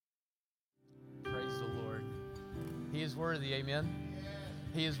He is worthy, amen?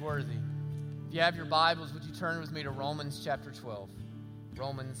 He is worthy. If you have your Bibles, would you turn with me to Romans chapter 12?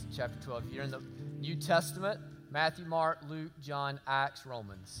 Romans chapter 12. If you're in the New Testament, Matthew, Mark, Luke, John, Acts,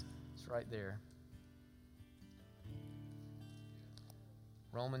 Romans. It's right there.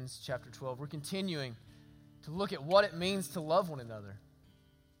 Romans chapter 12. We're continuing to look at what it means to love one another,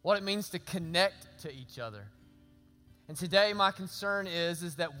 what it means to connect to each other. And today my concern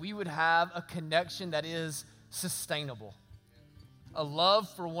is that we would have a connection that is sustainable, a love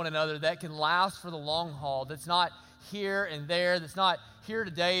for one another that can last for the long haul, that's not here and there, that's not here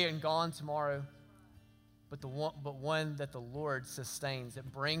today and gone tomorrow, but one that the Lord sustains,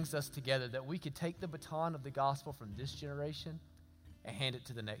 that brings us together, that we could take the baton of the gospel from this generation and hand it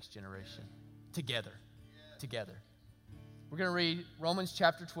to the next generation together. We're going to read Romans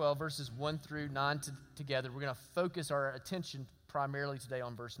chapter 12, verses 1 through 9 together. We're going to focus our attention primarily today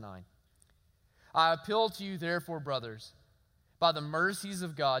on verse 9. I appeal to you, therefore, brothers, by the mercies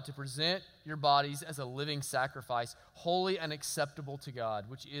of God, to present your bodies as a living sacrifice, holy and acceptable to God,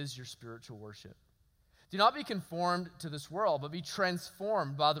 which is your spiritual worship. Do not be conformed to this world, but be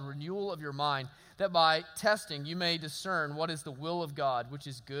transformed by the renewal of your mind, that by testing you may discern what is the will of God, which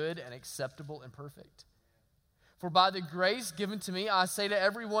is good and acceptable and perfect. For by the grace given to me, I say to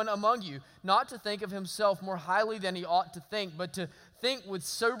everyone among you, not to think of himself more highly than he ought to think, but to think with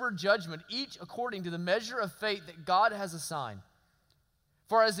sober judgment, each according to the measure of faith that God has assigned.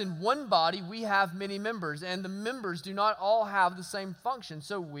 For as in one body we have many members, and the members do not all have the same function.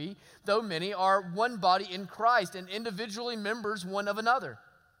 So we, though many, are one body in Christ, and individually members one of another.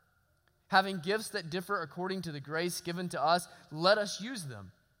 Having gifts that differ according to the grace given to us, let us use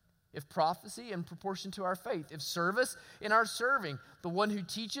them. If prophecy, in proportion to our faith. If service, in our serving. The one who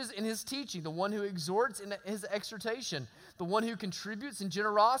teaches, in his teaching. The one who exhorts, in his exhortation. The one who contributes, in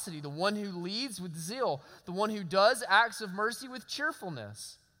generosity. The one who leads, with zeal. The one who does acts of mercy, with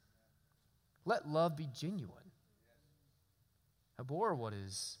cheerfulness. Let love be genuine. Abhor what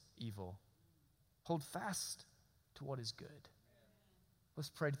is evil. Hold fast to what is good. Let's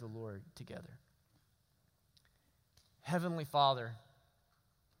pray to the Lord together. Heavenly Father,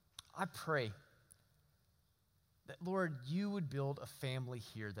 I pray that, Lord, you would build a family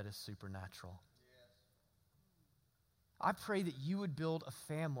here that is supernatural. I pray that you would build a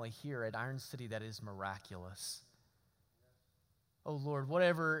family here at Iron City that is miraculous. Oh, Lord,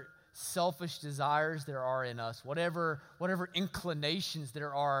 whatever selfish desires there are in us, whatever inclinations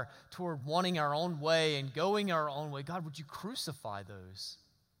there are toward wanting our own way and going our own way, God, would you crucify those?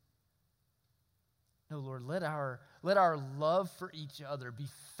 No, Lord, let our love for each other be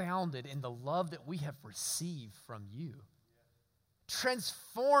founded in the love that we have received from you.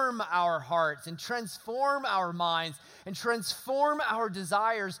 Transform our hearts and transform our minds and transform our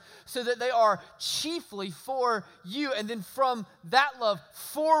desires so that they are chiefly for you, and then from that love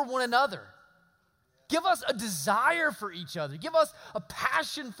for one another. Give us a desire for each other. Give us a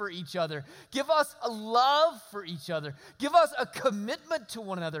passion for each other. Give us a love for each other. Give us a commitment to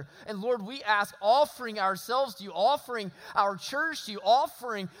one another. And Lord, we ask, offering ourselves to you, offering our church to you,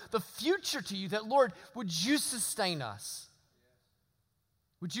 offering the future to you, that, Lord, would you sustain us?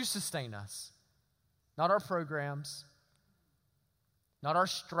 Would you sustain us? Not our programs, not our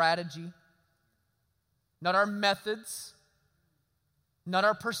strategy, not our methods, not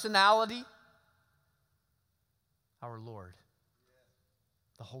our personality. Our Lord,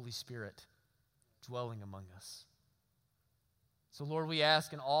 the Holy Spirit dwelling among us. So, Lord, we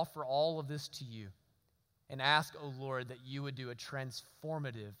ask and offer all of this to you, and ask, oh Lord, that you would do a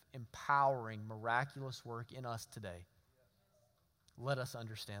transformative, empowering, miraculous work in us today. Let us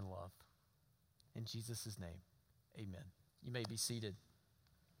understand love. In Jesus' name, amen. You may be seated.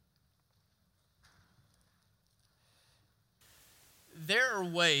 There are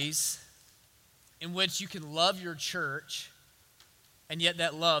ways in which you can love your church and yet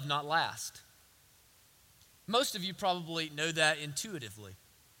that love not last. Most of you probably know that intuitively.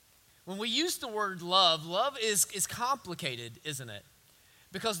 When we use the word love, love is complicated, isn't it?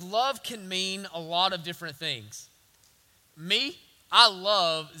 Because love can mean a lot of different things. Me, I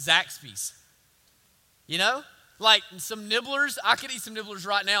love Zaxby's. You know? Like some nibblers, I could eat some nibblers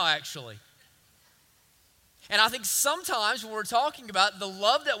right now, actually. And I think sometimes when we're talking about the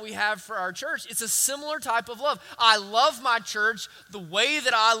love that we have for our church, it's a similar type of love. I love my church the way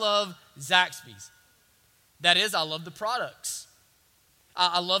that I love Zaxby's. That is, I love the products.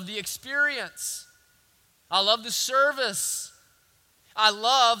 I love the experience. I love the service. I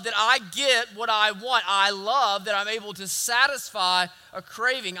love that I get what I want. I love that I'm able to satisfy a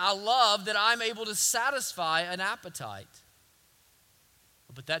craving. I love that I'm able to satisfy an appetite.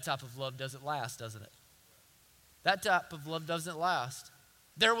 But that type of love doesn't last, doesn't it? That type of love doesn't last.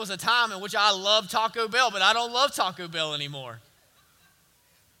 There was a time in which I loved Taco Bell, but I don't love Taco Bell anymore.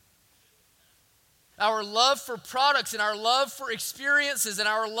 Our love for products and our love for experiences and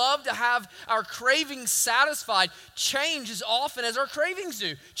our love to have our cravings satisfied change as often as our cravings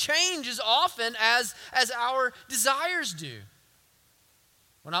do. Change as often as our desires do.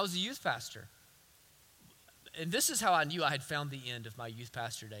 When I was a youth pastor, and this is how I knew I had found the end of my youth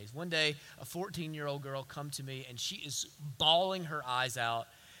pastor days. One day, a 14-year-old girl come to me, and she is bawling her eyes out.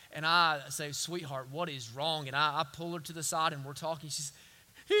 And I say, "Sweetheart, what is wrong?" And I pull her to the side, and we're talking. She says,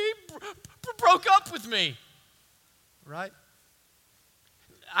 "He broke up with me," right?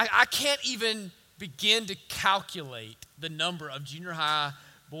 I can't even begin to calculate the number of junior high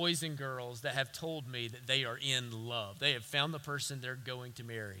boys and girls that have told me that they are in love. They have found the person they're going to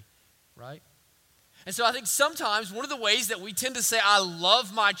marry, right? And so I think sometimes one of the ways that we tend to say, "I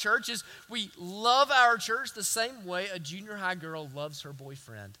love my church," is we love our church the same way a junior high girl loves her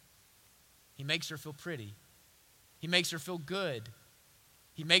boyfriend. He makes her feel pretty. He makes her feel good.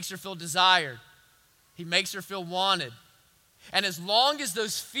 He makes her feel desired. He makes her feel wanted. And as long as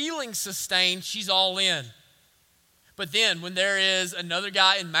those feelings sustain, she's all in. But then when there is another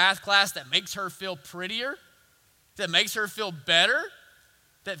guy in math class that makes her feel prettier, that makes her feel better,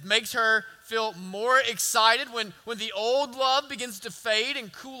 that makes her feel more excited, when the old love begins to fade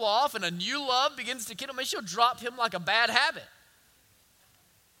and cool off and a new love begins to kindle, she'll drop him like a bad habit.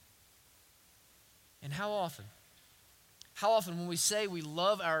 And how often when we say we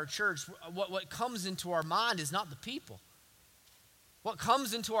love our church, what comes into our mind is not the people. What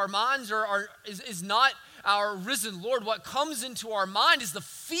comes into our minds is not our risen Lord. What comes into our mind is the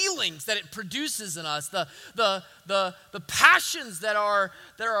feelings that it produces in us, the passions that are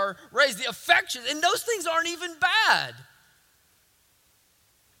raised, the affections, and those things aren't even bad.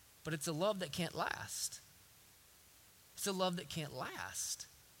 But it's a love that can't last. It's a love that can't last.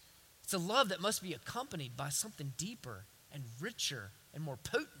 It's a love that must be accompanied by something deeper and richer and more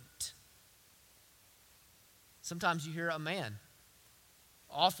potent. Sometimes you hear a man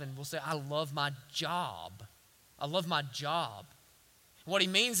often will say, "I love my job. I love my job." What he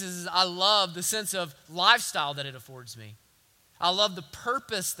means is I love the sense of lifestyle that it affords me. I love the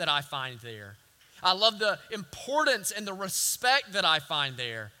purpose that I find there. I love the importance and the respect that I find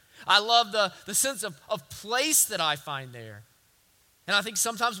there. I love the sense of place that I find there. And I think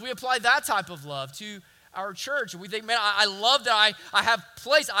sometimes we apply that type of love to our church. We think, "Man, I love that I have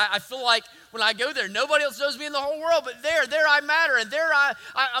place. I feel like when I go there, nobody else knows me in the whole world, but there I matter, and there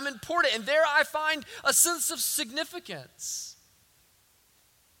I'm important, and there I find a sense of significance."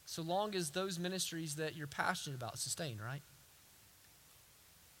 So long as those ministries that you're passionate about sustain, right?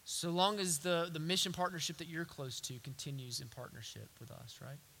 So long as the mission partnership that you're close to continues in partnership with us,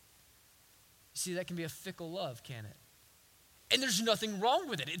 right? You see, that can be a fickle love, can it? And there's nothing wrong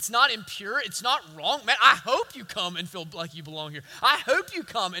with it. It's not impure. It's not wrong. Man, I hope you come and feel like you belong here. I hope you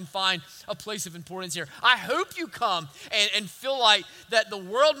come and find a place of importance here. I hope you come and feel like that the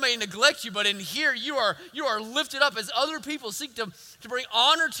world may neglect you, but in here you are lifted up as other people seek to bring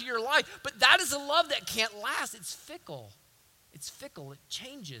honor to your life. But that is a love that can't last. It's fickle. It's fickle. It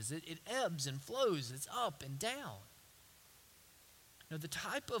changes. It ebbs and flows. It's up and down. Now, the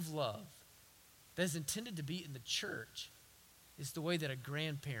type of love that is intended to be in the church is the way that a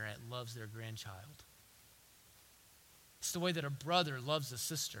grandparent loves their grandchild. It's the way that a brother loves a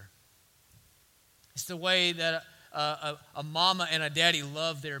sister. It's the way that a mama and a daddy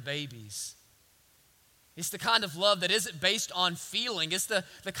love their babies. It's the kind of love that isn't based on feeling. It's the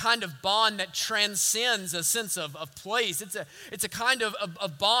kind of bond that transcends a sense of place. It's a kind of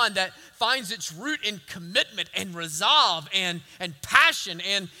bond that finds its root in commitment and resolve and passion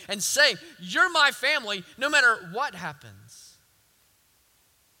and saying, "You're my family no matter what happens."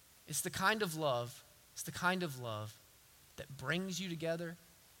 It's the kind of love that brings you together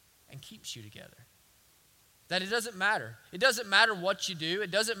and keeps you together. That it doesn't matter. It doesn't matter what you do.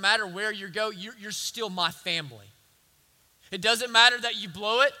 It doesn't matter where you go. You're still my family. It doesn't matter that you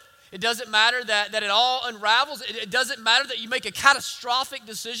blow it. It doesn't matter that it all unravels. It doesn't matter that you make a catastrophic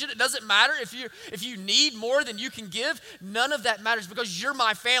decision. It doesn't matter if you need more than you can give. None of that matters because you're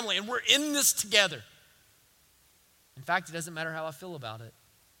my family and we're in this together. In fact, it doesn't matter how I feel about it.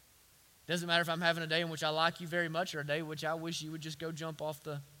 It doesn't matter if I'm having a day in which I like you very much or a day in which I wish you would just go jump off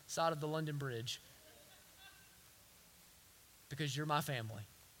the side of the London Bridge. Because you're my family.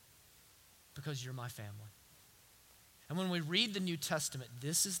 Because you're my family. And when we read the New Testament,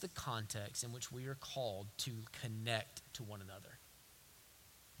 this is the context in which we are called to connect to one another.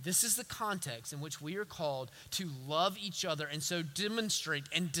 This is the context in which we are called to love each other and so demonstrate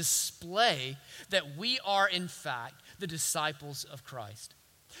and display that we are, in fact, the disciples of Christ.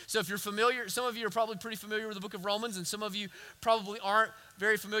 So if you're familiar, some of you are probably pretty familiar with the book of Romans, and some of you probably aren't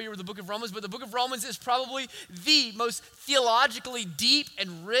very familiar with the book of Romans, but the book of Romans is probably the most theologically deep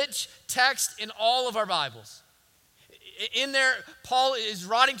and rich text in all of our Bibles. In there, Paul is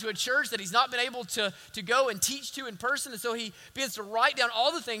writing to a church that he's not been able to go and teach to in person, and so he begins to write down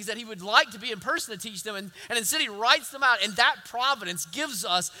all the things that he would like to be in person to teach them, and instead he writes them out, and that providence gives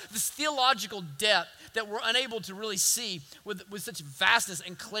us this theological depth that we're unable to really see with such vastness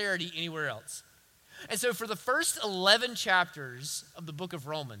and clarity anywhere else. And so for the first 11 chapters of the book of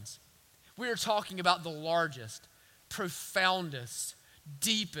Romans, we are talking about the largest, profoundest,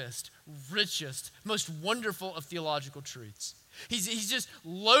 deepest, richest, most wonderful of theological truths. He's just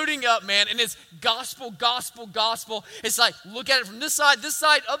loading up, man, and it's gospel, gospel, gospel. It's like, look at it from this side,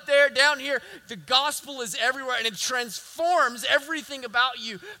 up there, down here. The gospel is everywhere, and it transforms everything about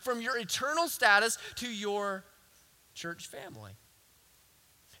you from your eternal status to your church family.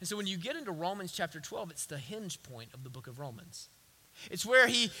 And so when you get into Romans chapter 12, it's the hinge point of the book of Romans. It's where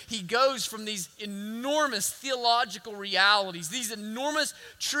he goes from these enormous theological realities, these enormous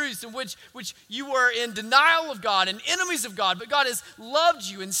truths in which you were in denial of God and enemies of God, but God has loved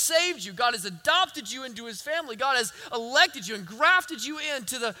you and saved you. God has adopted you into his family. God has elected you and grafted you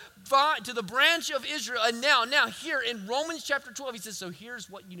into the branch of Israel. And now here in Romans chapter 12, he says, so here's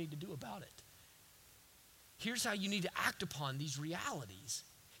what you need to do about it. Here's how you need to act upon these realities.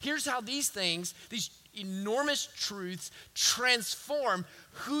 Here's how these things, these enormous truths, transform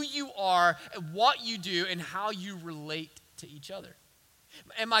who you are, and what you do, and how you relate to each other.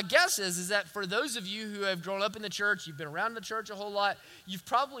 And my guess is that for those of you who have grown up in the church, you've been around the church a whole lot, you've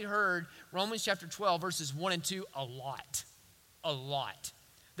probably heard Romans chapter 12, verses 1 and 2 a lot. A lot.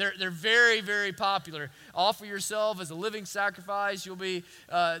 They're very, very popular. Offer yourself as a living sacrifice. You'll be,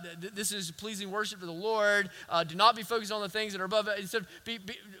 this is pleasing worship to the Lord. Do not be focused on the things that are above it. Instead, be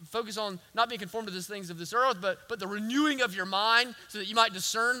focused on not being conformed to the things of this earth, but the renewing of your mind so that you might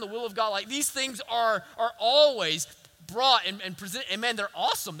discern the will of God. Like these things are always brought and presented. And man, they're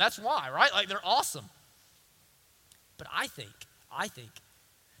awesome. That's why, right? Like they're awesome. But I think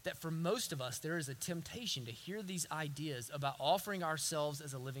that for most of us, there is a temptation to hear these ideas about offering ourselves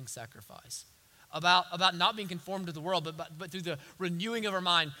as a living sacrifice, about not being conformed to the world, but through the renewing of our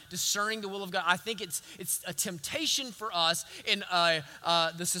mind, discerning the will of God. I think it's a temptation for us in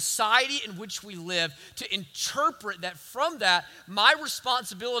the society in which we live to interpret that from that, my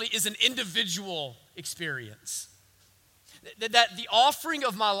responsibility is an individual experience. That the offering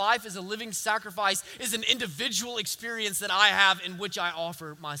of my life as a living sacrifice is an individual experience that I have in which I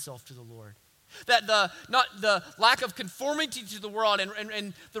offer myself to the Lord. That not the lack of conformity to the world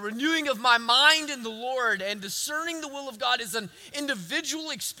and the renewing of my mind in the Lord and discerning the will of God is an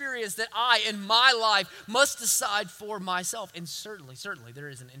individual experience that I, in my life, must decide for myself. And certainly, there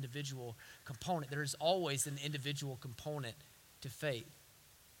is an individual component. There is always an individual component to faith.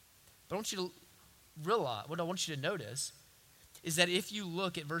 But I want you to realize, what I want you to notice is that if you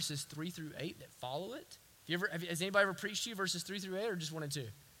look at verses 3 through 8 that follow it, has anybody ever preached to you verses 3 through 8 or just 1 and 2?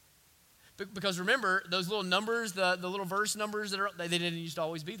 Because remember, those little numbers, the little verse numbers, they didn't used to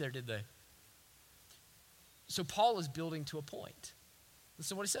always be there, did they? So Paul is building to a point.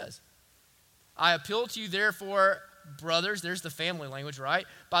 Listen to what he says. I appeal to you, therefore, brothers, there's the family language, right?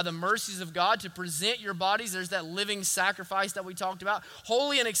 By the mercies of God, to present your bodies, there's that living sacrifice that we talked about,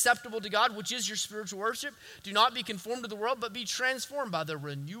 holy and acceptable to God, which is your spiritual worship. Do not be conformed to the world, but be transformed by the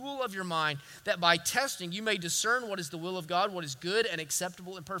renewal of your mind, that by testing you may discern what is the will of God, what is good and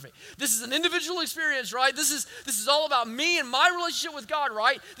acceptable and perfect. This is an individual experience, right? This is all about me and my relationship with God,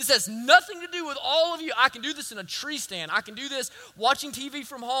 right? This has nothing to do with all of you. I can do this in a tree stand. I can do this watching TV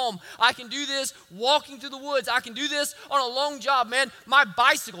from home. I can do this walking through the woods. I can do this on a long job, man. My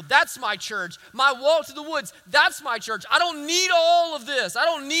bicycle, that's my church. My walk to the woods, that's my church. I don't need all of this. I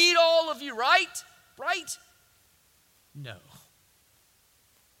don't need all of you, right? Right? No.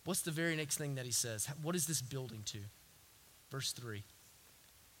 What's the very next thing that he says? What is this building to? Verse 3.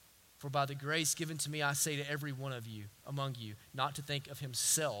 For by the grace given to me, I say to every one of you, among you, not to think of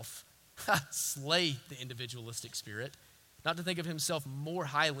himself, slay the individualistic spirit, not to think of himself more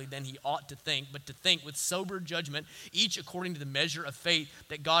highly than he ought to think, but to think with sober judgment, each according to the measure of faith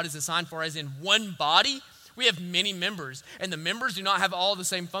that God has assigned for us. In one body, we have many members, and the members do not have all the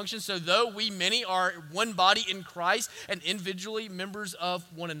same functions. So though we many are one body in Christ and individually members of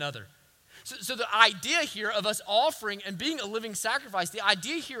one another. So the idea here of us offering and being a living sacrifice, the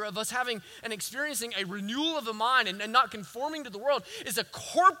idea here of us having and experiencing a renewal of the mind and not conforming to the world is a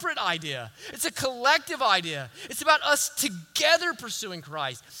corporate idea. It's a collective idea. It's about us together pursuing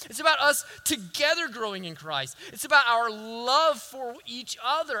Christ. It's about us together growing in Christ. It's about our love for each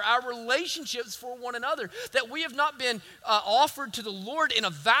other, our relationships for one another, that we have not been offered to the Lord in a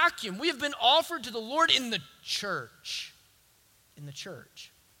vacuum. We have been offered to the Lord in the church. In the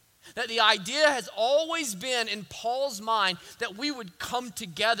church. That the idea has always been in Paul's mind that we would come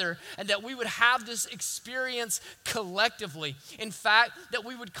together and that we would have this experience collectively. In fact, that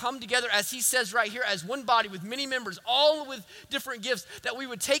we would come together, as he says right here, as one body with many members, all with different gifts, that we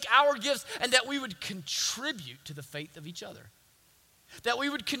would take our gifts and that we would contribute to the faith of each other. That we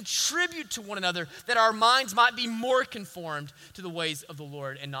would contribute to one another, that our minds might be more conformed to the ways of the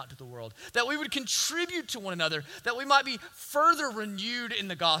Lord and not to the world. That we would contribute to one another, that we might be further renewed in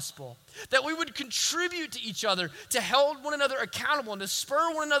the gospel. That we would contribute to each other, to hold one another accountable and to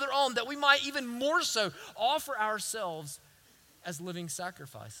spur one another on, that we might even more so offer ourselves as living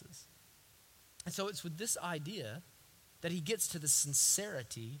sacrifices. And so it's with this idea that he gets to the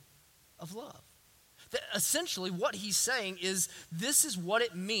sincerity of love. That essentially what he's saying is this is what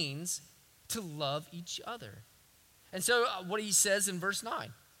it means to love each other. And so what he says in verse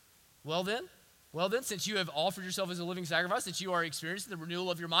 9, well then, since you have offered yourself as a living sacrifice, since you are experiencing the renewal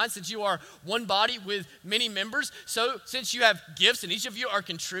of your mind, since you are one body with many members, so since you have gifts and each of you are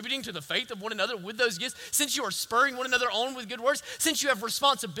contributing to the faith of one another with those gifts, since you are spurring one another on with good works, since you have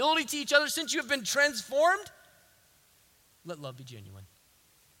responsibility to each other, since you have been transformed, let love be genuine.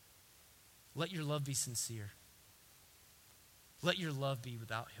 Let your love be sincere. Let your love be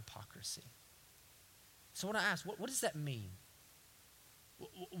without hypocrisy. So I want to ask, what does that mean?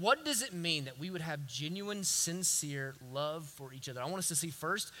 What does it mean that we would have genuine, sincere love for each other? I want us to see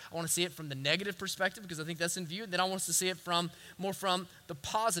first, I want to see it from the negative perspective because I think that's in view. Then I want us to see it more from the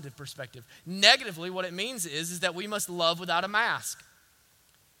positive perspective. Negatively, what it means is that we must love without a mask.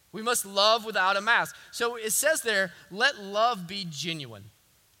 We must love without a mask. So it says there, let love be genuine.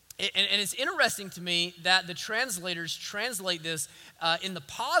 And it's interesting to me that the translators translate this in the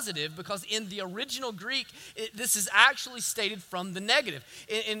positive because in the original Greek, this is actually stated from the negative.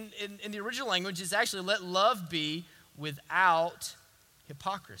 In the original language, it's actually let love be without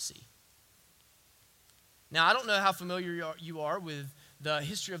hypocrisy. Now, I don't know how familiar you are with the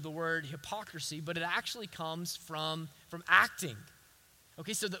history of the word hypocrisy, but it actually comes from acting.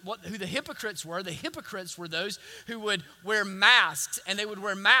 Okay, so who the hypocrites were those who would wear masks, and they would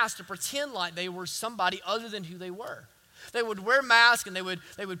wear masks to pretend like they were somebody other than who they were. They would wear masks, and they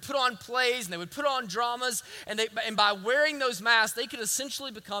would put on plays, and they would put on dramas, and by wearing those masks, they could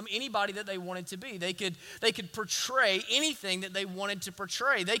essentially become anybody that they wanted to be. They could portray anything that they wanted to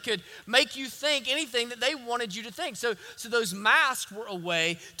portray. They could make you think anything that they wanted you to think. So those masks were a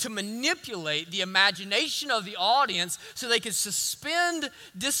way to manipulate the imagination of the audience so they could suspend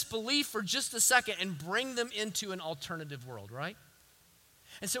disbelief for just a second and bring them into an alternative world, right?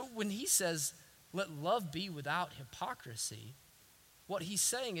 And so when he says, let love be without hypocrisy, what he's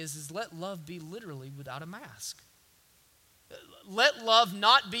saying is let love be literally without a mask. Let love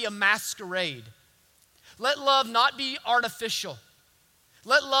not be a masquerade. Let love not be artificial.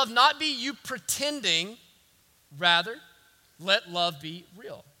 Let love not be you pretending. Rather, let love be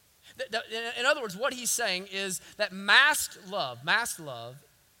real. In other words, what he's saying is that masked love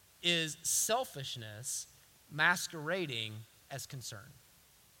is selfishness masquerading as concern.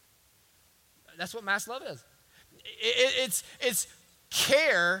 That's what masked love is. It's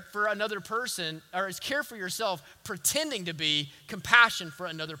care for another person, or it's care for yourself, pretending to be compassion for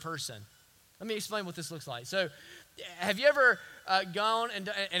another person. Let me explain what this looks like. So, have you ever gone and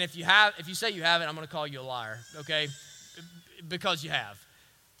if you say you haven't, I'm going to call you a liar, okay? Because you have.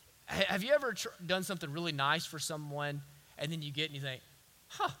 Have you ever done something really nice for someone, and then you get and you think,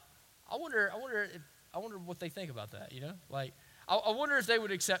 I wonder what they think about that. You know, like I wonder if they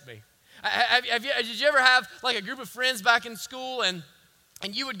would accept me. Did you ever have like a group of friends back in school and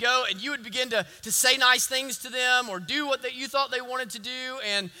you would go and you would begin to say nice things to them or do what you thought they wanted to do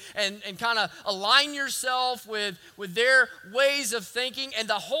and kind of align yourself with their ways of thinking, and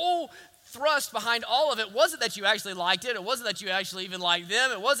the whole thrust behind all of it wasn't that you actually liked it. It wasn't that you actually even liked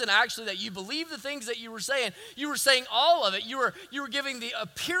them. It wasn't actually that you believed the things that you were saying. You were saying all of it. You were giving the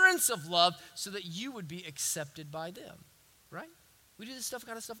appearance of love so that you would be accepted by them, right? We do this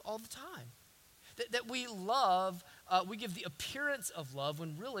kind of stuff all the time. That we love, we give the appearance of love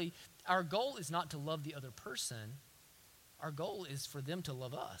when really our goal is not to love the other person. Our goal is for them to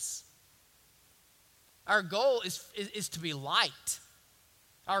love us. Our goal is to be liked.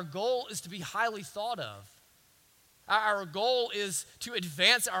 Our goal is to be highly thought of. Our goal is to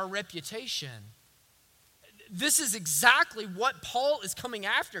advance our reputation. This is exactly what Paul is coming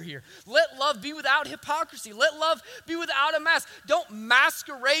after here. Let love be without hypocrisy. Let love be without a mask. Don't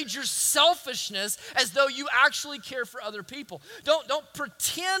masquerade your selfishness as though you actually care for other people. Don't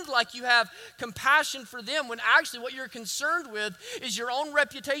pretend like you have compassion for them when actually what you're concerned with is your own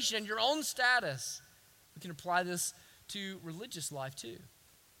reputation and your own status. We can apply this to religious life too.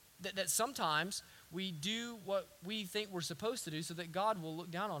 That sometimes we do what we think we're supposed to do so that God will look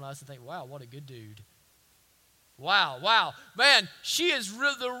down on us and think, wow, what a good dude. Wow, man, she is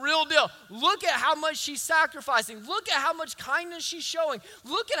the real deal. Look at how much she's sacrificing. Look at how much kindness she's showing.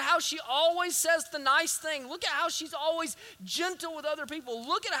 Look at how she always says the nice thing. Look at how she's always gentle with other people.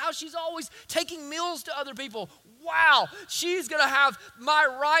 Look at how she's always taking meals to other people. Wow, she's going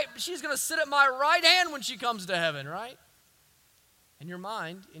to sit at my right hand when she comes to heaven, right? And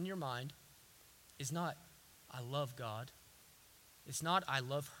in your mind, is not, I love God. It's not, I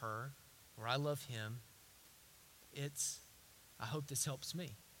love her or I love him. It's, I hope this helps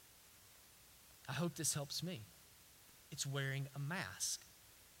me. I hope this helps me. It's wearing a mask.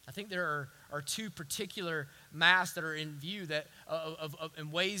 I think there are two particular masks that are in view that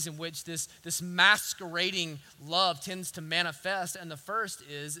in ways in which this masquerading love tends to manifest. And the first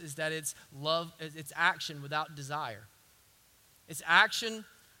is that it's love, it's action without desire. It's action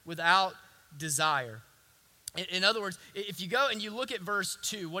without desire. In other words, if you go and you look at verse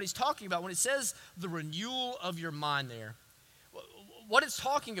 2, what he's talking about, when it says the renewal of your mind there, what it's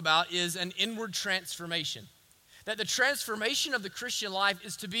talking about is an inward transformation. That the transformation of the Christian life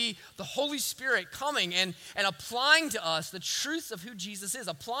is to be the Holy Spirit coming and applying to us the truth of who Jesus is,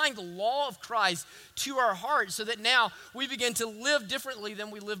 applying the law of Christ to our hearts so that now we begin to live differently than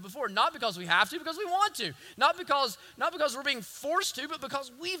we lived before. Not because we have to, because we want to. Not because we're being forced to, but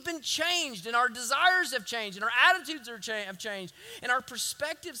because we've been changed and our desires have changed and our attitudes have changed and our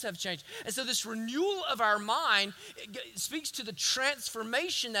perspectives have changed. And so this renewal of our mind speaks to the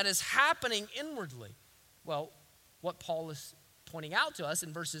transformation that is happening inwardly. Well, what Paul is pointing out to us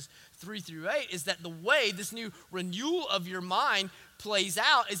in verses 3 through 8 is that the way this new renewal of your mind plays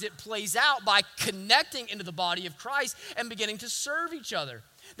out is it plays out by connecting into the body of Christ and beginning to serve each other.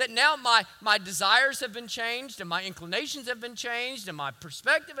 That now my desires have been changed and my inclinations have been changed and my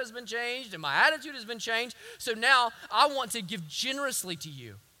perspective has been changed and my attitude has been changed. So now I want to give generously to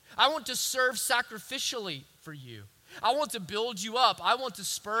you. I want to serve sacrificially for you. I want to build you up. I want to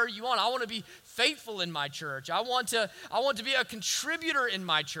spur you on. I want to be faithful in my church. I want to be a contributor in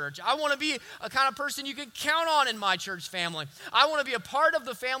my church. I want to be a kind of person you can count on in my church family. I want to be a part of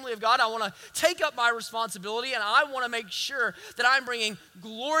the family of God. I want to take up my responsibility, and I want to make sure that I'm bringing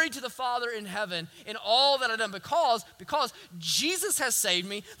glory to the Father in heaven in all that I've done because Jesus has saved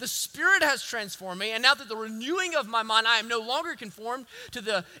me, the Spirit has transformed me, and now that the renewing of my mind, I am no longer conformed to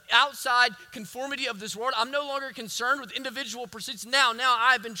the outside conformity of this world. I'm no longer concerned with individual pursuits. Now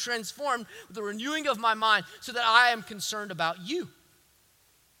I've been transformed with the renewing of my mind so that I am concerned about you,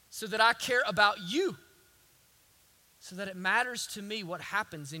 so that I care about you, so that it matters to me what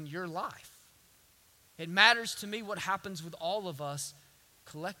happens in your life. It matters to me what happens with all of us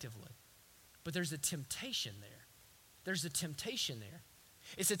collectively. But there's a temptation there. There's a temptation there.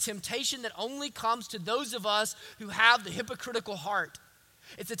 It's a temptation that only comes to those of us who have the hypocritical heart.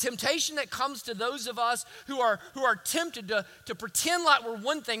 It's a temptation that comes to those of us who are tempted to pretend like we're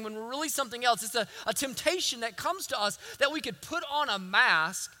one thing when we're really something else. It's a temptation that comes to us that we could put on a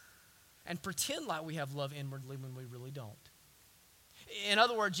mask and pretend like we have love inwardly when we really don't. In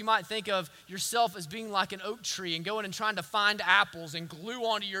other words, you might think of yourself as being like an oak tree and going and trying to find apples and glue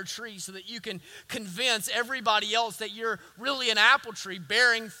onto your tree so that you can convince everybody else that you're really an apple tree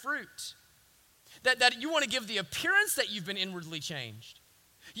bearing fruit. That you want to give the appearance that you've been inwardly changed.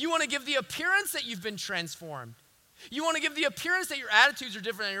 You want to give the appearance that you've been transformed. You want to give the appearance that your attitudes are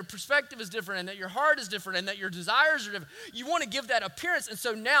different and your perspective is different and that your heart is different and that your desires are different. You want to give that appearance. And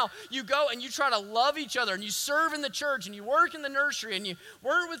so now you go and you try to love each other and you serve in the church and you work in the nursery and you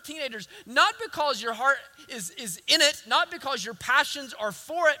work with teenagers, not because your heart is in it, not because your passions are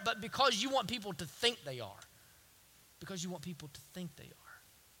for it, but because you want people to think they are. Because you want people to think they are.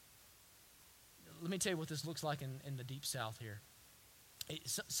 Let me tell you what this looks like in the Deep South here.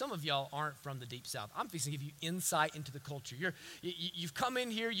 Some of y'all aren't from the Deep South. I'm fixing to give you insight into the culture. You've come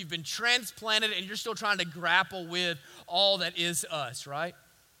in here, you've been transplanted, and you're still trying to grapple with all that is us, right?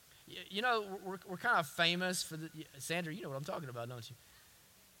 You know, we're kind of famous for Sandra, you know what I'm talking about, don't you?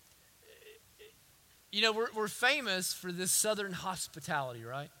 You know, we're famous for this Southern hospitality,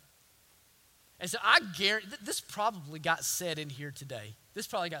 right? And so I guarantee, this probably got said in here today.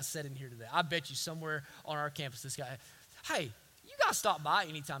 I bet you somewhere on our campus, this guy, hey, you guys stop by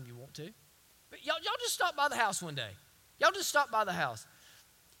anytime you want to. But y'all just stop by the house one day. Y'all just stop by the house.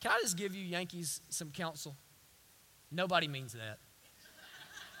 Can I just give you Yankees some counsel? Nobody means that.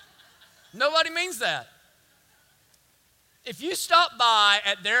 Nobody means that. If you stop by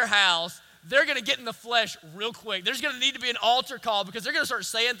at their house, they're going to get in the flesh real quick. There's going to need to be an altar call because they're going to start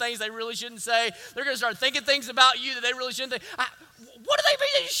saying things they really shouldn't say. They're going to start thinking things about you that they really shouldn't think. What do they mean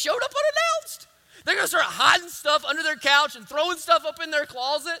they just showed up unannounced? They're going to start hiding stuff under their couch and throwing stuff up in their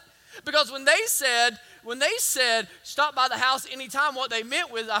closet. Because when they said, stop by the house anytime, what they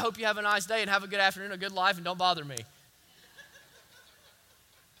meant was, I hope you have a nice day and have a good afternoon, a good life, and don't bother me.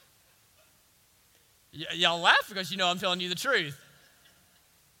 Y'all laugh because you know I'm telling you the truth.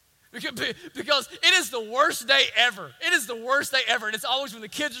 Because it is the worst day ever. It is the worst day ever. And it's always when the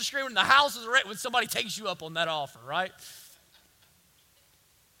kids are screaming, the house is wrecked, when somebody takes you up on that offer, right?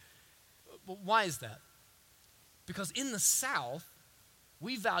 But why is that? Because in the South,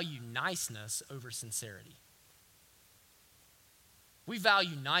 we value niceness over sincerity. We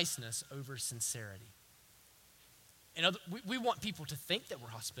value niceness over sincerity. We want people to think that we're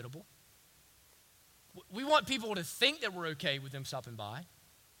hospitable. We want people to think that we're okay with them stopping by.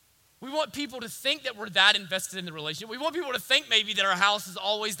 We want people to think that we're that invested in the relationship. We want people to think maybe that our house is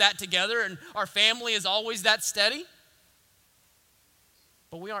always that together and our family is always that steady.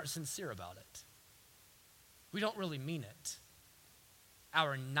 But we aren't sincere about it. We don't really mean it.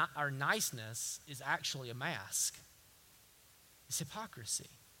 Our niceness is actually a mask. It's hypocrisy,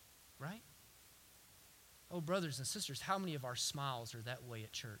 right? Oh, brothers and sisters, how many of our smiles are that way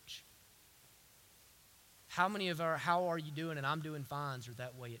at church? How many of our how are you doing and I'm doing fines are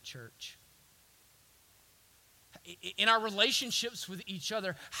that way at church? In our relationships with each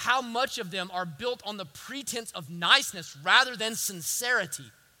other, how much of them are built on the pretense of niceness rather than sincerity?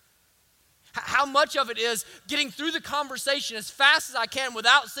 How much of it is getting through the conversation as fast as I can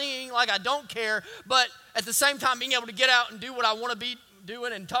without seeming like I don't care, but at the same time being able to get out and do what I want to be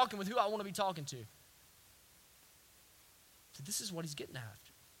doing and talking with who I want to be talking to? So this is what he's getting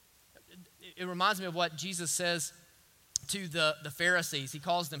after. It reminds me of what Jesus says to the Pharisees. He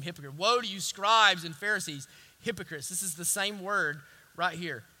calls them hypocrites. Woe to you, scribes and Pharisees, hypocrites. This is the same word right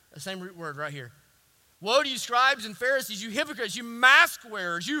here, the same root word right here. Woe to you, scribes and Pharisees, you hypocrites, you mask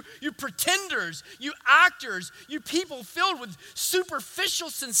wearers, you pretenders, you actors, you people filled with superficial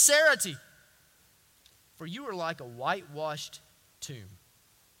sincerity. For you are like a whitewashed tomb,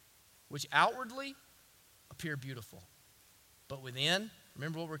 which outwardly appear beautiful, but within,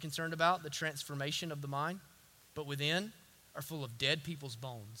 remember what we're concerned about, the transformation of the mind, but within are full of dead people's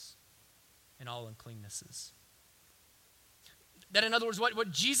bones and all uncleannesses. That in other words,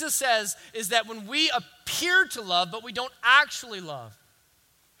 what Jesus says is that when we appear to love, but we don't actually love,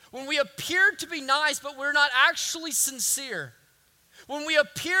 when we appear to be nice, but we're not actually sincere, when we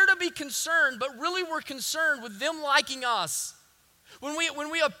appear to be concerned, but really we're concerned with them liking us, when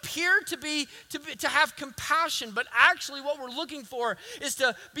we appear to have compassion, but actually what we're looking for is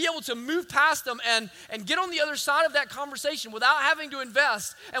to be able to move past them and get on the other side of that conversation without having to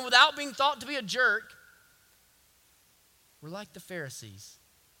invest and without being thought to be a jerk, we're like the Pharisees.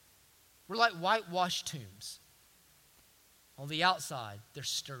 We're like whitewashed tombs. On the outside, they're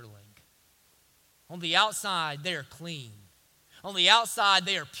sterling. On the outside, they are clean. On the outside,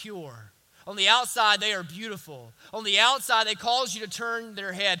 they are pure. On the outside, they are beautiful. On the outside, they cause you to turn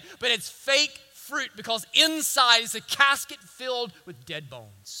their head. But it's fake fruit because inside is a casket filled with dead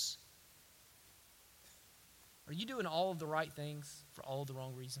bones. Are you doing all of the right things for all of the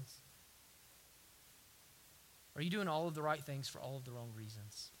wrong reasons? Are you doing all of the right things for all of the wrong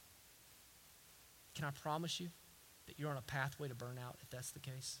reasons? Can I promise you that you're on a pathway to burnout if that's the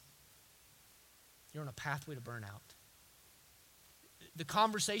case? You're on a pathway to burnout. The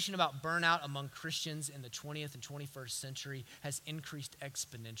conversation about burnout among Christians in the 20th and 21st century has increased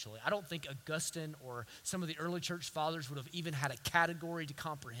exponentially. I don't think Augustine or some of the early church fathers would have even had a category to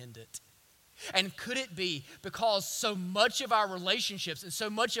comprehend it. And could it be because so much of our relationships and so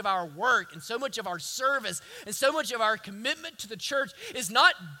much of our work and so much of our service and so much of our commitment to the church is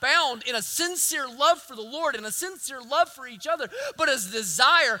not bound in a sincere love for the Lord and a sincere love for each other, but a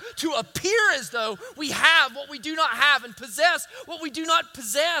desire to appear as though we have what we do not have and possess what we do not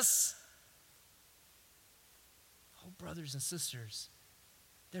possess? Oh, brothers and sisters,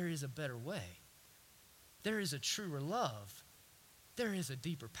 there is a better way. There is a truer love. There is a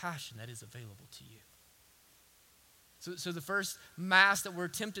deeper passion that is available to you. So the first mask that we're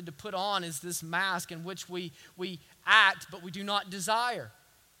tempted to put on is this mask in which we act, but we do not desire.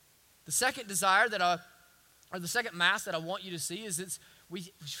 The second desire or the second mask that I want you to see is we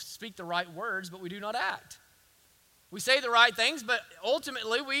speak the right words, but we do not act. We say the right things, but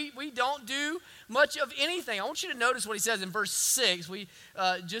ultimately we don't do much of anything. I want you to notice what he says in verse 6.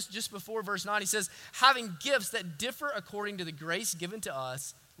 Just before verse 9, he says, having gifts that differ according to the grace given to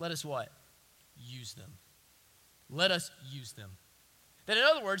us, let us what? Use them. Let us use them. That in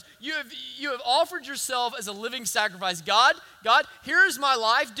other words, you have offered yourself as a living sacrifice. God, here is my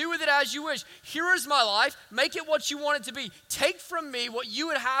life. Do with it as you wish. Here is my life. Make it what you want it to be. Take from me what you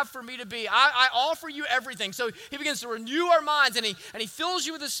would have for me to be. I offer you everything. So he begins to renew our minds, and he fills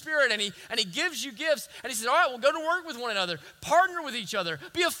you with the Spirit, and he gives you gifts. And he says, all right, well, go to work with one another. Partner with each other.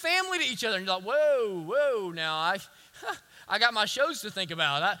 Be a family to each other. And you're like, whoa, now I got my shows to think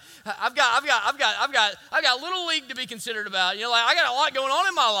about. I've got Little League to be considered about. You know, like I got a lot going on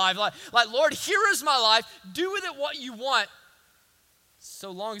in my life. Like Lord, here is my life. Do with it what you want,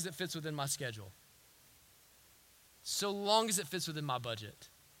 so long as it fits within my schedule. So long as it fits within my budget.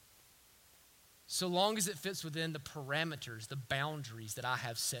 So long as it fits within the parameters, the boundaries that I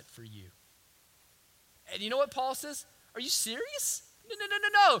have set for you. And you know what Paul says? Are you serious?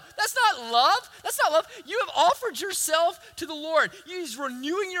 No. That's not love. That's not love. You have offered yourself to the Lord. He's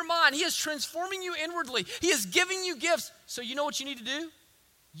renewing your mind. He is transforming you inwardly. He is giving you gifts. So you know what you need to do?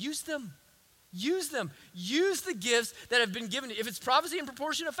 Use them. Use them. Use the gifts that have been given to you. If it's prophecy in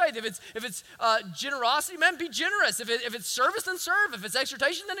proportion of faith, if it's generosity, man, be generous. If it's service, then serve. If it's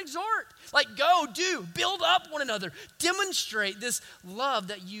exhortation, then exhort. Like go, do, build up one another. Demonstrate this love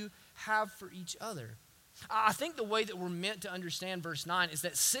that you have for each other. I think the way that we're meant to understand verse 9 is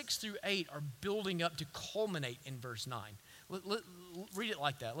that 6 through 8 are building up to culminate in verse 9. Read it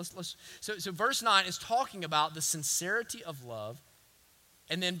like that. So verse 9 is talking about the sincerity of love,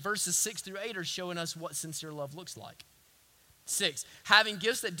 and then verses 6 through 8 are showing us what sincere love looks like. 6, having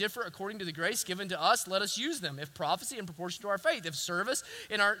gifts that differ according to the grace given to us, let us use them. If prophecy, in proportion to our faith. If service,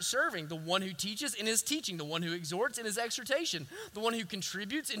 in our serving. The one who teaches, in his teaching. The one who exhorts, in his exhortation. The one who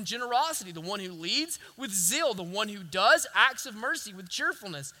contributes, in generosity. The one who leads, with zeal. The one who does acts of mercy, with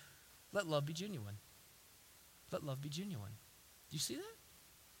cheerfulness. Let love be genuine. Let love be genuine. Do you see that?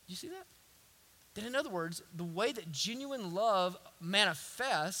 Do you see that? That in other words, the way that genuine love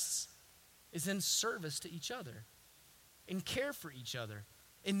manifests is in service to each other. In care for each other,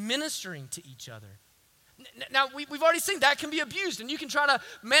 in ministering to each other. Now, we've already seen that can be abused, and you can try to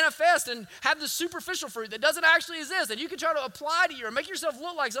manifest and have the superficial fruit that doesn't actually exist, and you can try to apply to you or make yourself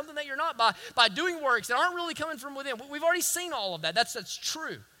look like something that you're not by doing works that aren't really coming from within. We've already seen all of that. That's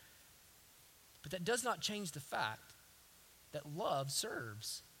true. But that does not change the fact that love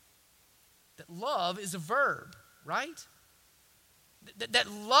serves. That love is a verb, right? That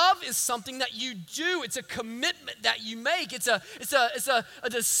love is something that you do. It's a commitment that you make. It's a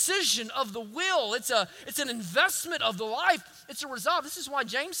decision of the will. It's an investment of the life. It's a resolve. This is why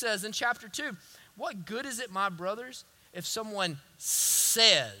James says in chapter 2, what good is it, my brothers, if someone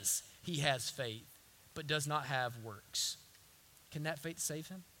says he has faith but does not have works? Can that faith save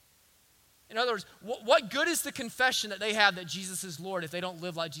him? In other words, what good is the confession that they have that Jesus is Lord if they don't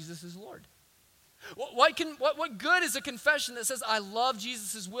live like Jesus is Lord? What good is a confession that says, I love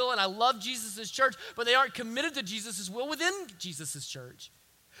Jesus' will and I love Jesus' church, but they aren't committed to Jesus' will within Jesus' church?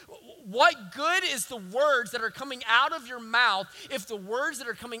 What good is the words that are coming out of your mouth if the words that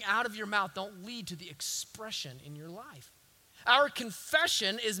are coming out of your mouth don't lead to the expression in your life? Our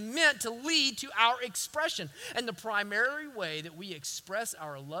confession is meant to lead to our expression. And the primary way that we express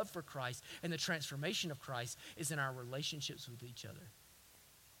our love for Christ and the transformation of Christ is in our relationships with each other.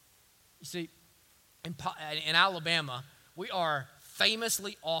 You see, in Alabama, we are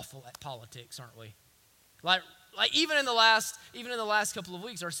famously awful at politics, aren't we? Like even in the last couple of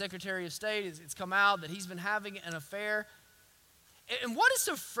weeks, our Secretary of State it's come out that he's been having an affair. And what is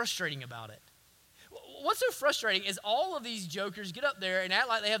so frustrating about it? What's so frustrating is all of these jokers get up there and act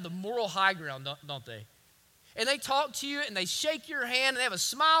like they have the moral high ground, don't they? And they talk to you and they shake your hand and they have a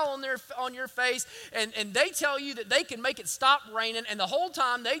smile on your face and they tell you that they can make it stop raining, and the whole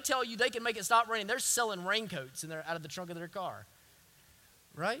time they tell you they can make it stop raining, they're selling raincoats and they're out of the trunk of their car.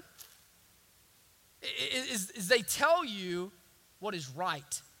 Right? Is they tell you what is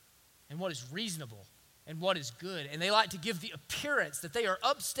right and what is reasonable and what is good, and they like to give the appearance that they are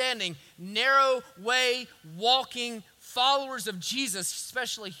upstanding, narrow way walking followers of Jesus,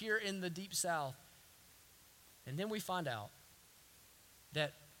 especially here in the Deep South. And then we find out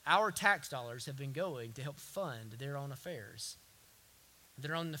that our tax dollars have been going to help fund their own affairs,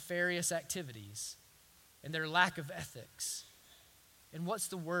 their own nefarious activities, and their lack of ethics. And what's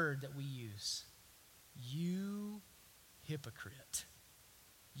the word that we use? You hypocrite.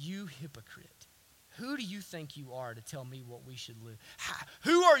 You hypocrite. Who do you think you are to tell me what we should live?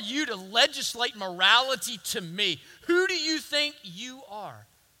 Who are you to legislate morality to me? Who do you think you are?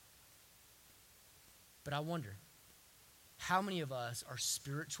 But I wonder, how many of us are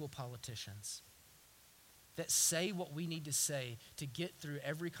spiritual politicians that say what we need to say to get through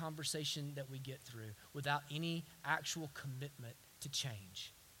every conversation that we get through without any actual commitment to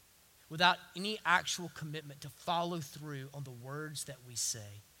change, without any actual commitment to follow through on the words that we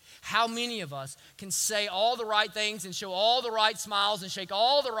say? How many of us can say all the right things and show all the right smiles and shake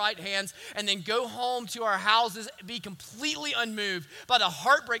all the right hands and then go home to our houses, be completely unmoved by the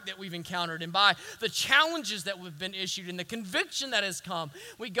heartbreak that we've encountered and by the challenges that we've been issued and the conviction that has come?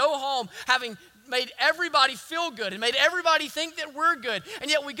 We go home having made everybody feel good and made everybody think that we're good, and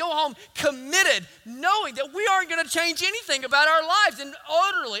yet we go home committed, knowing that we aren't going to change anything about our lives, and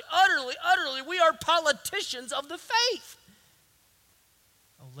utterly, we are politicians of the faith.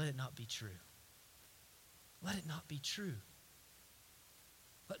 Oh, let it not be true. Let it not be true.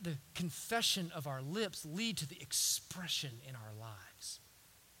 Let the confession of our lips lead to the expression in our lives.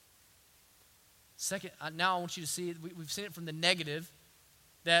 Second, now I want you to see it. We've seen it from the negative,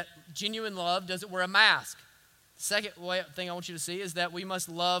 that genuine love doesn't wear a mask. The second thing I want you to see is that we must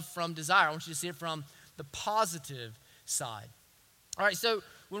love from desire. I want you to see it from the positive side. All right, so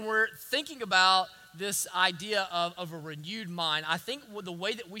when we're thinking about this idea of a renewed mind, I think the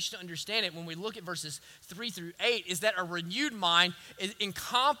way that we should understand it when we look at verses 3 through 8 is that a renewed mind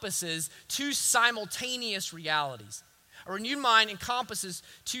encompasses two simultaneous realities. A renewed mind encompasses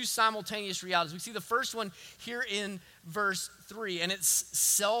two simultaneous realities. We see the first one here in verse 3, and it's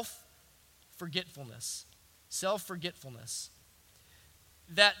self-forgetfulness. Self-forgetfulness.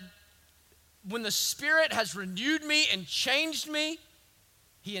 That when the Spirit has renewed me and changed me,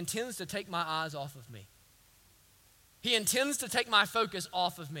 He intends to take my eyes off of me. He intends to take my focus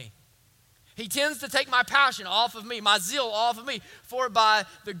off of me. He tends to take my passion off of me, my zeal off of me. For by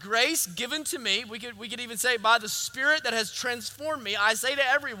the grace given to me, we could even say by the Spirit that has transformed me, I say to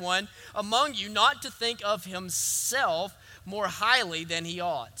everyone among you not to think of himself more highly than he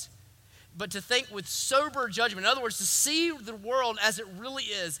ought, but to think with sober judgment. In other words, to see the world as it really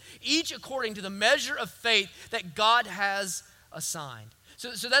is, each according to the measure of faith that God has assigned.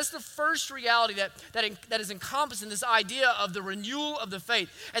 So that's the first reality that is encompassed in this idea of the renewal of the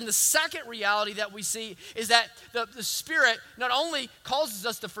faith. And the second reality that we see is that the Spirit not only causes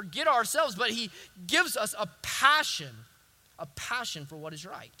us to forget ourselves, but He gives us a passion for what is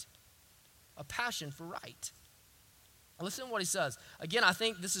right. A passion for right. Now listen to what He says. Again, I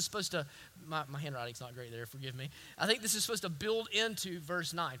think this is supposed to, my handwriting's not great there, forgive me. I think this is supposed to build into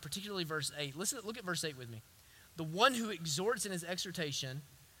verse 9, particularly verse 8. Look at verse 8 with me. The one who exhorts in his exhortation,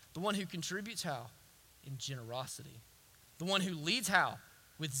 the one who contributes how? In generosity. The one who leads how?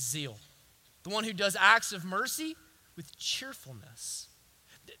 With zeal. The one who does acts of mercy with cheerfulness.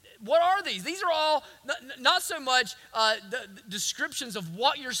 What are these? These are all not so much the descriptions of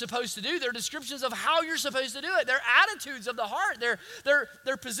what you're supposed to do. They're descriptions of how you're supposed to do it. They're attitudes of the heart.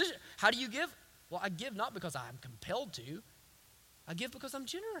 They're position. How do you give? Well, I give not because I'm compelled to. I give because I'm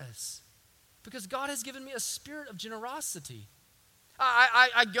generous. Because God has given me a spirit of generosity.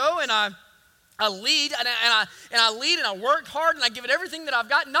 I go and I lead and I lead and I work hard and I give it everything that I've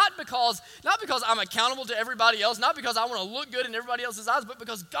got, not because I'm accountable to everybody else, not because I want to look good in everybody else's eyes, but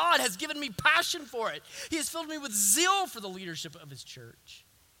because God has given me passion for it. He has filled me with zeal for the leadership of His church.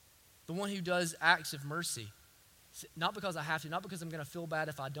 The one who does acts of mercy. Not because I have to, not because I'm going to feel bad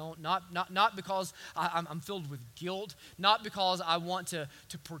if I don't, not because I'm filled with guilt, not because I want to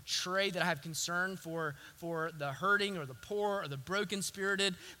portray that I have concern for the hurting or the poor or the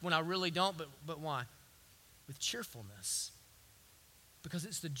broken-spirited when I really don't, but why? With cheerfulness. Because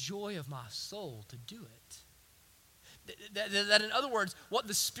it's the joy of my soul to do it. That in other words, what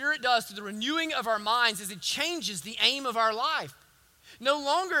the Spirit does through the renewing of our minds is it changes the aim of our life. No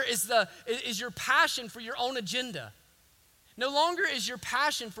longer is your passion for your own agenda. No longer is your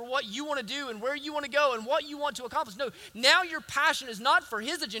passion for what you want to do and where you want to go and what you want to accomplish. No, now your passion is not for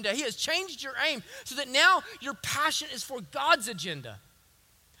His agenda. He has changed your aim so that now your passion is for God's agenda,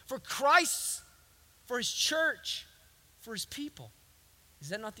 for Christ's, for His church, for His people. Is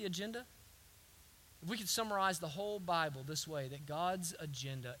that not the agenda? If we could summarize the whole Bible this way, that God's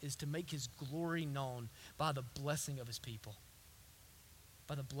agenda is to make His glory known by the blessing of His people.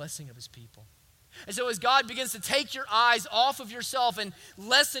 By the blessing of His people. And so as God begins to take your eyes off of yourself and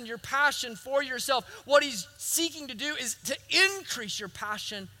lessen your passion for yourself, what He's seeking to do is to increase your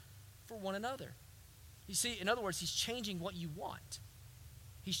passion for one another. You see, in other words, He's changing what you want.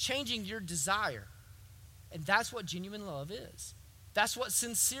 He's changing your desire. And that's what genuine love is. That's what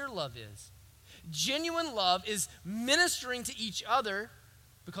sincere love is. Genuine love is ministering to each other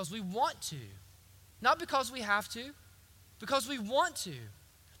because we want to. Not because we have to, because we want to.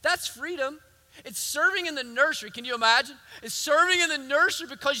 That's freedom. It's serving in the nursery. Can you imagine? It's serving in the nursery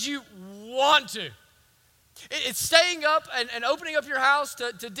because you want to. It's staying up and opening up your house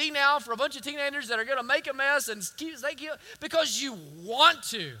to D-Now for a bunch of teenagers that are going to make a mess and keep because you want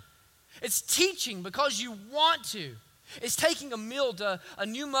to. It's teaching because you want to. It's taking a meal to a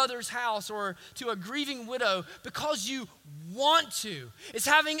new mother's house or to a grieving widow because you want to. It's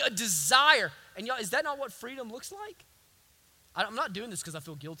having a desire. And y'all, is that not what freedom looks like? I'm not doing this because I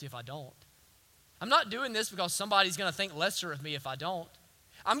feel guilty if I don't. I'm not doing this because somebody's going to think lesser of me if I don't.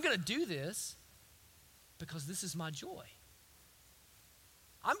 I'm going to do this because this is my joy.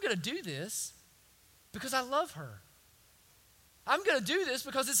 I'm going to do this because I love her. I'm going to do this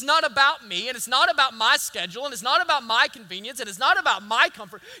because it's not about me, and it's not about my schedule, and it's not about my convenience, and it's not about my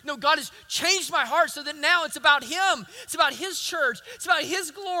comfort. No, God has changed my heart so that now it's about Him. It's about His church. It's about His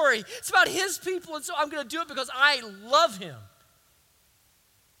glory. It's about His people, and so I'm going to do it because I love Him.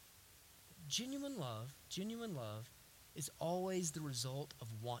 Genuine love is always the result of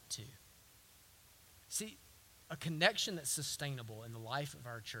want to. See, a connection that's sustainable in the life of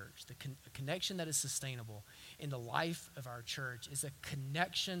our church, a connection that is sustainable in the life of our church is a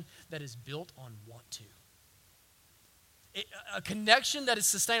connection that is built on want to. A connection that is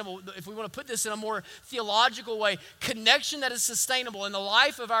sustainable, if we want to put this in a more theological way, connection that is sustainable in the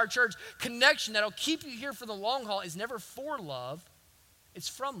life of our church, connection that will keep you here for the long haul is never for love, it's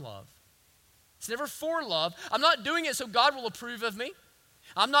from love. It's never for love. I'm not doing it so God will approve of me.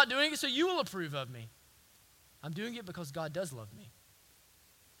 I'm not doing it so you will approve of me. I'm doing it because God does love me.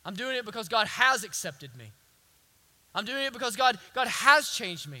 I'm doing it because God has accepted me. I'm doing it because God has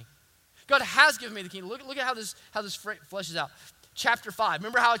changed me. God has given me the kingdom. Look at how this fleshes out. Chapter 5.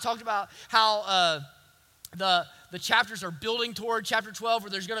 Remember how I talked about how the chapters are building toward chapter 12 where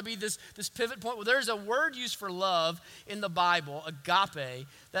there's going to be this pivot point? Well, there's a word used for love in the Bible, agape,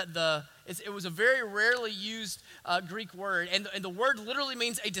 that it was a very rarely used Greek word. And the word literally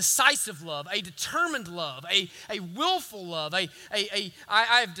means a decisive love, a determined love, a willful love. I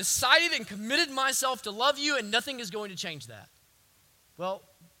have decided and committed myself to love you, and nothing is going to change that. Well,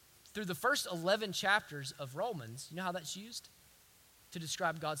 through the first 11 chapters of Romans, you know how that's used? To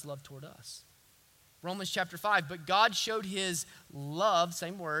describe God's love toward us. Romans chapter 5, but God showed His love,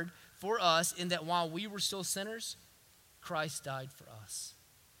 same word, for us in that while we were still sinners, Christ died for us.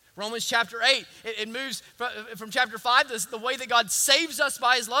 Romans chapter 8, it moves from chapter 5, the way that God saves us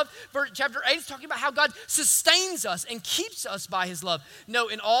by His love. For chapter 8 is talking about how God sustains us and keeps us by His love. No,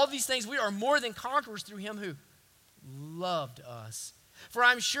 in all these things we are more than conquerors through Him who loved us. For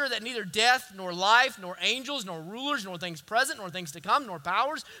I'm sure that neither death, nor life, nor angels, nor rulers, nor things present, nor things to come, nor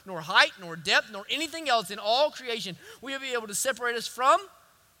powers, nor height, nor depth, nor anything else in all creation will be able to separate us from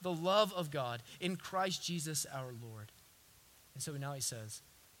the love of God in Christ Jesus our Lord. And so now He says,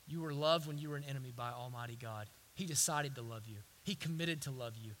 you were loved when you were an enemy by Almighty God. He decided to love you. He committed to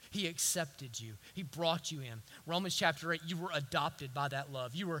love you. He accepted you. He brought you in. Romans chapter 8, you were adopted by that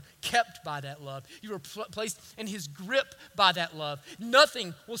love. You were kept by that love. You were placed in His grip by that love.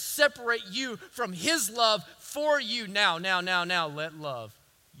 Nothing will separate you from His love for you. Now, let love,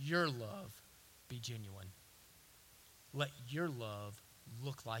 your love, be genuine. Let your love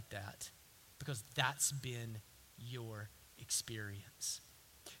look like that because that's been your experience.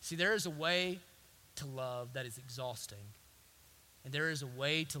 See, there is a way to love that is exhausting. And there is a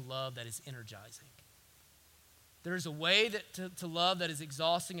way to love that is energizing. There is a way to love that is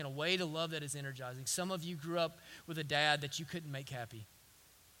exhausting and a way to love that is energizing. Some of you grew up with a dad that you couldn't make happy.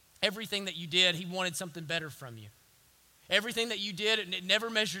 Everything that you did, he wanted something better from you. Everything that you did, it never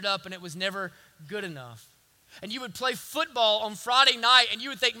measured up and it was never good enough. And you would play football on Friday night and you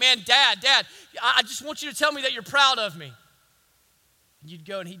would think, man, Dad, I just want you to tell me that you're proud of me. And you'd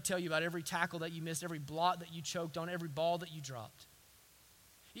go and he'd tell you about every tackle that you missed, every blot that you choked on, every ball that you dropped.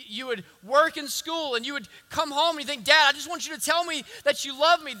 You would work in school and you would come home and you think, Dad, I just want you to tell me that you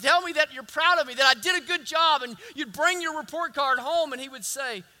love me. Tell me that you're proud of me, that I did a good job. And you'd bring your report card home and he would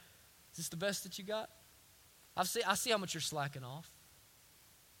say, is this the best that you got? I see how much you're slacking off.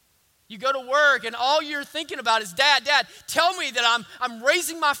 You go to work and all you're thinking about is, Dad, tell me that I'm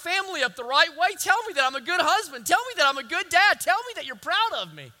raising my family up the right way. Tell me that I'm a good husband. Tell me that I'm a good dad. Tell me that you're proud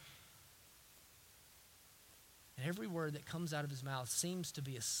of me. And every word that comes out of his mouth seems to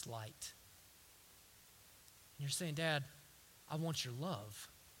be a slight. And you're saying, Dad, I want your love.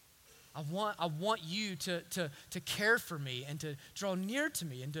 I want you to care for me and to draw near to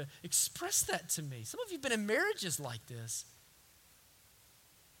me and to express that to me. Some of you have been in marriages like this.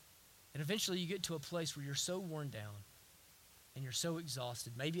 And eventually you get to a place where you're so worn down and you're so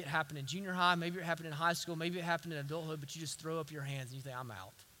exhausted. Maybe it happened in junior high, maybe it happened in high school, maybe it happened in adulthood, but you just throw up your hands and you think, I'm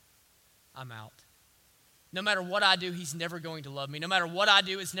out. I'm out. No matter what I do, he's never going to love me. No matter what I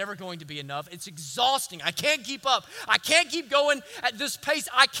do, it's never going to be enough. It's exhausting. I can't keep up. I can't keep going at this pace.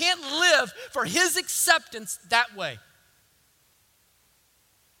 I can't live for his acceptance that way.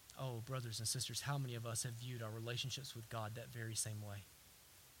 Oh, brothers and sisters, how many of us have viewed our relationships with God that very same way?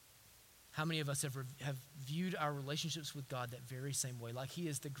 How many of us have viewed our relationships with God that very same way? Like he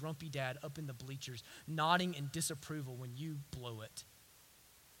is the grumpy dad up in the bleachers, nodding in disapproval when you blow it.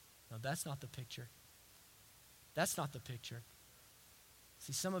 No, that's not the picture. That's not the picture.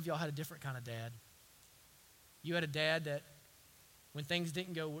 See, some of y'all had a different kind of dad. You had a dad that when things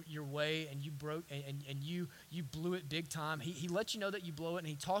didn't go your way and you broke and you blew it big time, he let you know that you blow it and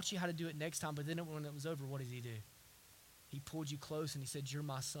he taught you how to do it next time, but then when it was over, what did he do? He pulled you close and he said, you're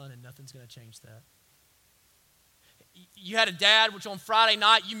my son and nothing's going to change that. You had a dad which on Friday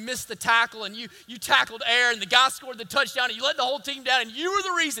night you missed the tackle and you tackled air and the guy scored the touchdown and you let the whole team down and you were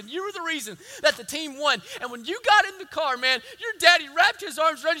the reason that the team won. And when you got in the car, man, your daddy wrapped his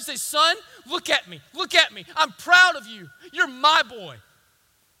arms around you and said, son, look at me. I'm proud of you. You're my boy.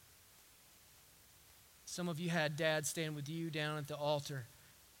 Some of you had dads stand with you down at the altar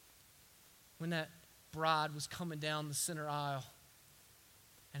when that bride was coming down the center aisle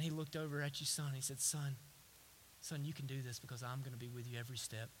and he looked over at you, son, and he said, son, you can do this because I'm going to be with you every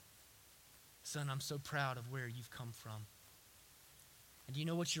step. Son, I'm so proud of where you've come from. And do you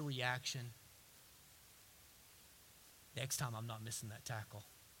know what's your reaction? Next time I'm not missing that tackle.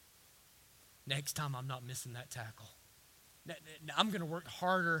 Next time I'm not missing that tackle. I'm going to work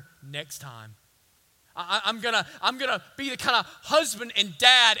harder next time. I'm gonna be the kind of husband and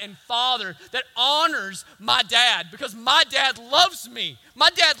dad and father that honors my dad because my dad loves me. My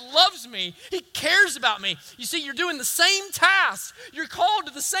dad loves me. He cares about me. You see, you're doing the same task. You're called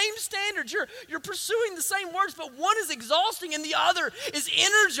to the same standards. You're pursuing the same works, but one is exhausting and the other is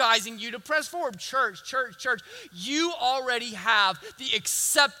energizing you to press forward. Church. You already have the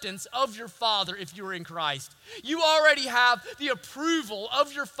acceptance of your Father if you are in Christ. You already have the approval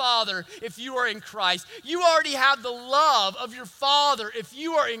of your Father if you are in Christ. You already have the love of your Father if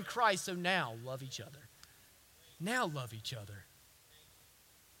you are in Christ. So now love each other. Now love each other.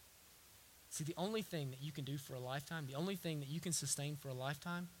 See, the only thing that you can do for a lifetime, the only thing that you can sustain for a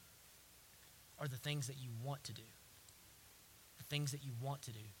lifetime are the things that you want to do. The things that you want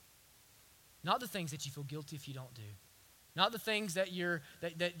to do. Not the things that you feel guilty if you don't do. Not the things that you're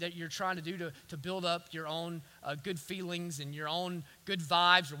trying to do to build up your own good feelings and your own good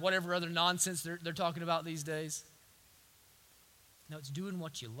vibes or whatever other nonsense they're talking about these days. No, it's doing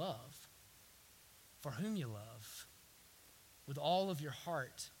what you love, for whom you love, with all of your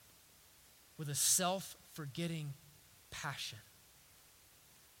heart, with a self-forgetting passion.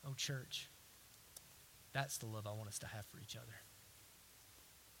 Oh, church, that's the love I want us to have for each other.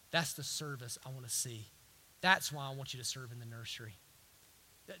 That's the service I want to see. That's why I want you to serve in the nursery.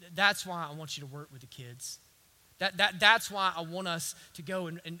 That's why I want you to work with the kids. That's why I want us to go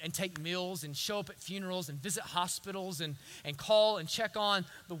and take meals and show up at funerals and visit hospitals and call and check on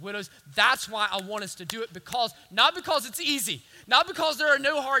the widows. That's why I want us to do it, not because it's easy, not because there are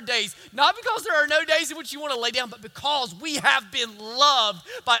no hard days, not because there are no days in which you want to lay down, but because we have been loved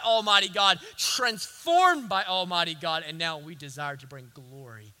by Almighty God, transformed by Almighty God, and now we desire to bring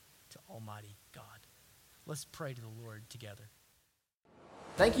glory to Almighty God. Let's pray to the Lord together.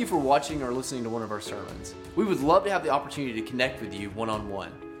 Thank you for watching or listening to one of our sermons. We would love to have the opportunity to connect with you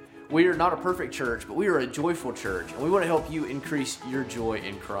one-on-one. We are not a perfect church, but we are a joyful church, and we want to help you increase your joy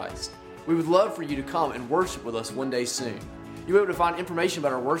in Christ. We would love for you to come and worship with us one day soon. You'll be able to find information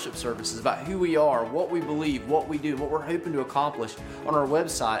about our worship services, about who we are, what we believe, what we do, and what we're hoping to accomplish on our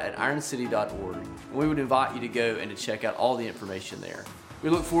website at ironcity.org. And we would invite you to go and to check out all the information there. We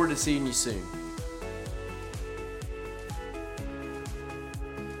look forward to seeing you soon.